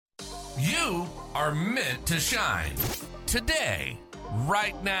You are meant to shine. Today,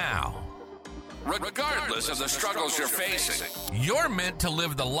 right now. Regardless of the struggles you're facing, you're meant to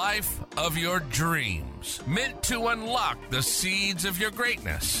live the life of your dreams. Meant to unlock the seeds of your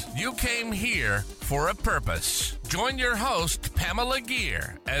greatness. You came here for a purpose. Join your host, Pamela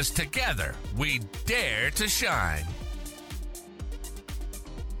Gear, as together we dare to shine.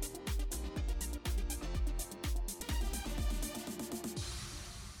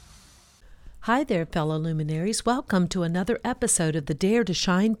 Hi there, fellow luminaries. Welcome to another episode of the Dare to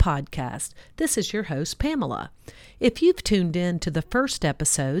Shine podcast. This is your host, Pamela. If you've tuned in to the first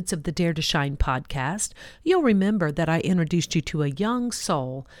episodes of the Dare to Shine podcast, you'll remember that I introduced you to a young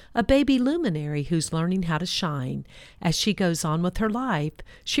soul, a baby luminary who's learning how to shine. As she goes on with her life,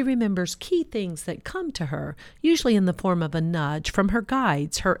 she remembers key things that come to her, usually in the form of a nudge from her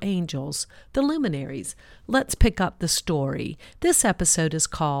guides, her angels, the luminaries. Let's pick up the story. This episode is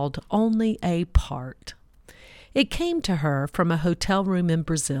called Only a Part. It came to her from a hotel room in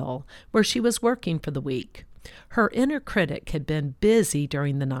Brazil where she was working for the week. Her inner critic had been busy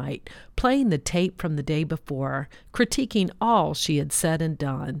during the night, playing the tape from the day before, critiquing all she had said and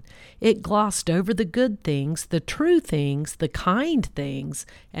done. It glossed over the good things, the true things, the kind things,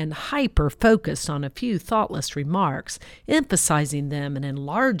 and hyper-focused on a few thoughtless remarks, emphasizing them and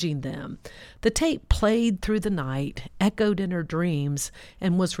enlarging them. The tape played through the night, echoed in her dreams,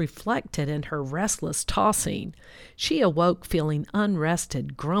 and was reflected in her restless tossing. She awoke feeling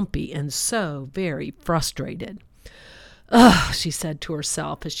unrested, grumpy, and so very frustrated. "Ugh," she said to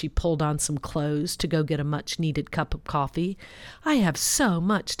herself as she pulled on some clothes to go get a much-needed cup of coffee. "I have so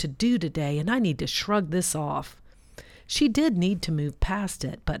much to do today, and I need to shrug this off." She did need to move past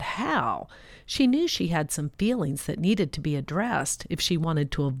it, but how? She knew she had some feelings that needed to be addressed if she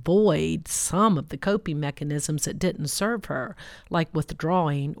wanted to avoid some of the coping mechanisms that didn't serve her, like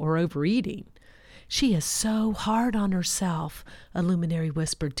withdrawing or overeating. "She is so hard on herself," a luminary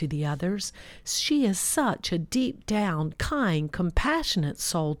whispered to the others. "She is such a deep-down, kind, compassionate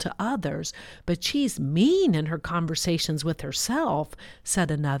soul to others, but she's mean in her conversations with herself,"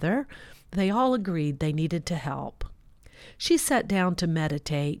 said another. They all agreed they needed to help. She sat down to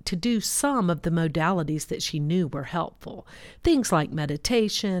meditate, to do some of the modalities that she knew were helpful. Things like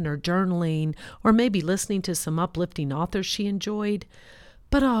meditation or journaling, or maybe listening to some uplifting authors she enjoyed.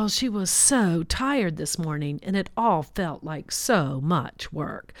 But she was so tired this morning, and it all felt like so much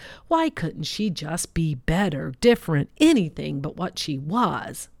work. Why couldn't she just be better, different, anything but what she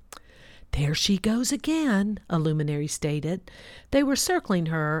was? "There she goes again," a luminary stated. They were circling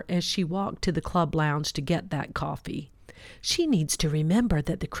her as she walked to the club lounge to get that coffee. "She needs to remember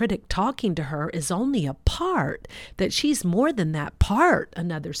that the critic talking to her is only a part, that she's more than that part,"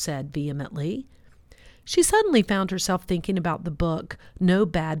 another said vehemently. She suddenly found herself thinking about the book No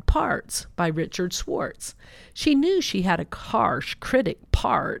Bad Parts by Richard Schwartz. She knew she had a harsh critic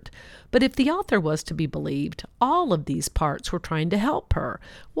part, but if the author was to be believed, all of these parts were trying to help her.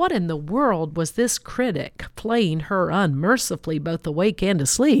 What in the world was this critic, playing her unmercifully both awake and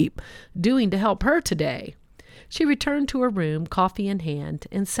asleep, doing to help her today? She returned to her room, coffee in hand,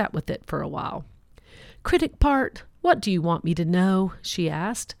 and sat with it for a while. "Critic part, what do you want me to know?" she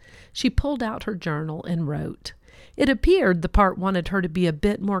asked. She pulled out her journal and wrote. It appeared the part wanted her to be a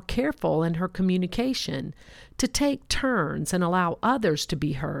bit more careful in her communication, to take turns and allow others to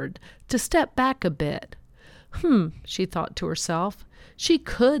be heard, to step back a bit. She thought to herself, she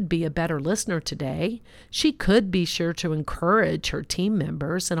could be a better listener today. She could be sure to encourage her team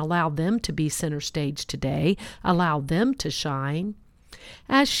members and allow them to be center stage today, allow them to shine.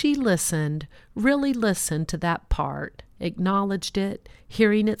 As she listened, really listened to that part, acknowledged it,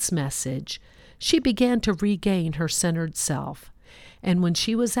 hearing its message, she began to regain her centered self. And when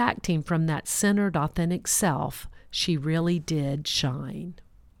she was acting from that centered, authentic self, she really did shine.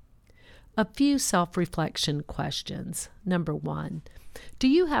 A few self-reflection questions. Number 1, do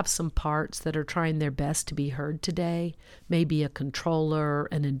you have some parts that are trying their best to be heard today? Maybe a controller,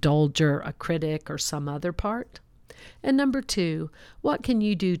 an indulger, a critic, or some other part? And number 2, what can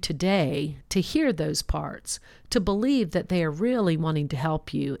you do today to hear those parts, to believe that they are really wanting to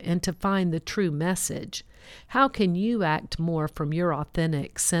help you and to find the true message? How can you act more from your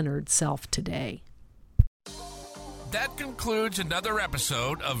authentic, centered self today? That concludes another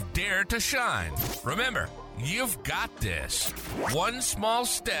episode of Dare to Shine. Remember, you've got this. One small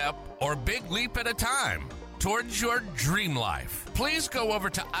step or big leap at a time towards your dream life. Please go over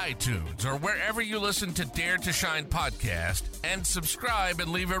to iTunes or wherever you listen to Dare to Shine podcast and subscribe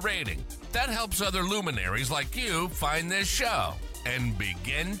and leave a rating. That helps other luminaries like you find this show and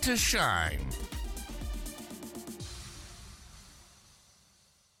begin to shine.